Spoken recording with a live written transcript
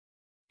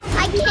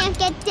can't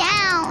get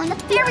down. The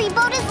ferry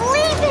boat is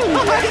leaving.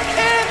 I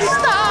can't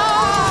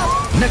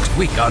stop! Next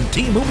week on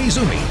Team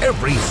Umizoomi,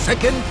 every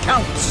second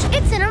counts.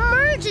 It's an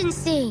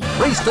emergency.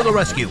 Race to the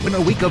rescue in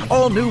a week of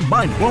all-new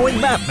mind-blowing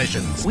math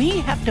missions.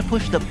 We have to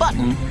push the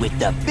button with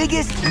the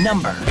biggest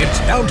number. It's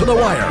down to the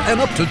wire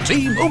and up to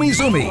Team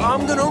Umizoomi.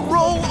 I'm gonna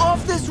roll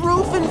off this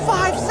roof in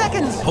 5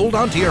 seconds. Hold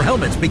on to your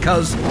helmets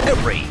because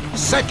every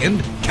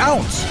second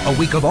counts. A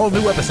week of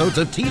all-new episodes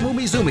of Team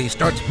Umizoomi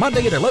starts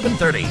Monday at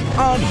 11:30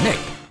 on Nick.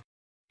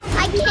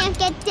 I can't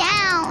get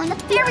down. The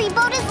ferry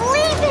boat is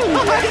leaving.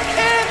 I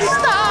can't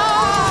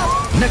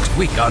stop! Next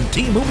week on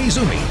Team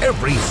Umizoomi,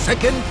 every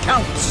second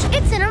counts.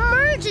 It's an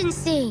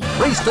emergency.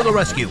 Race to the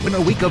rescue in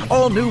a week of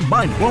all-new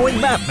mind-blowing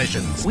math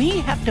missions.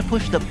 We have to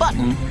push the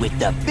button with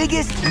the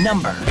biggest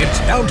number. It's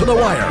down to the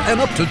wire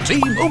and up to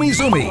Team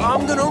Umizoomi.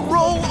 I'm gonna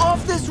roll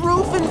off this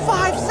roof in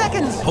 5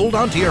 seconds. Hold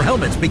on to your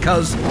helmets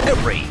because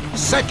every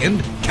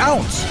second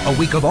counts. A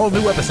week of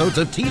all-new episodes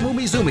of Team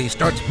Umizoomi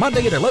starts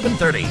Monday at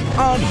 11:30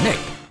 on Nick.